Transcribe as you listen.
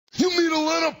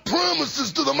lot of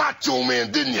promises to the Macho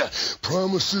Man, didn't you?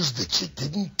 Promises that you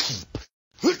didn't keep.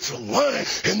 That's a lie,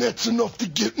 and that's enough to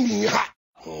get me hot.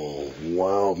 Oh,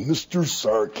 wow, Mr.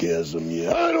 Sarcasm,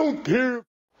 yeah. I don't care.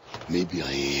 Maybe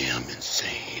I am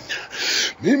insane.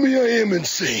 Maybe I am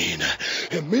insane.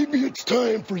 And maybe it's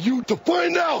time for you to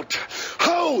find out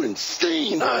how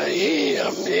insane I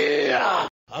am, yeah.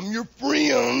 I'm your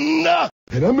friend.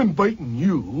 And I'm inviting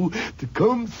you to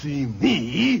come see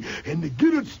me and to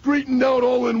get it straightened out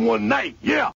all in one night,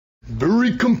 yeah.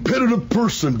 Very competitive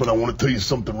person, but I want to tell you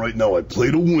something right now. I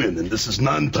play to win, and this is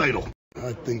non-title.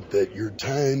 I think that your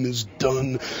time is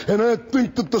done, and I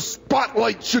think that the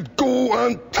spotlight should go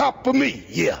on top of me,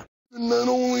 yeah. And not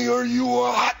only are you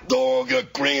a hot dog, a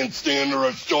grandstander,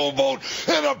 a showboat,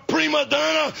 and a prima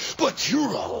donna, but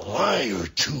you're a liar,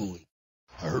 too.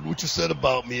 I heard what you said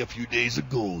about me a few days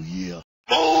ago, yeah.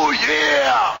 Oh,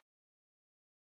 yeah!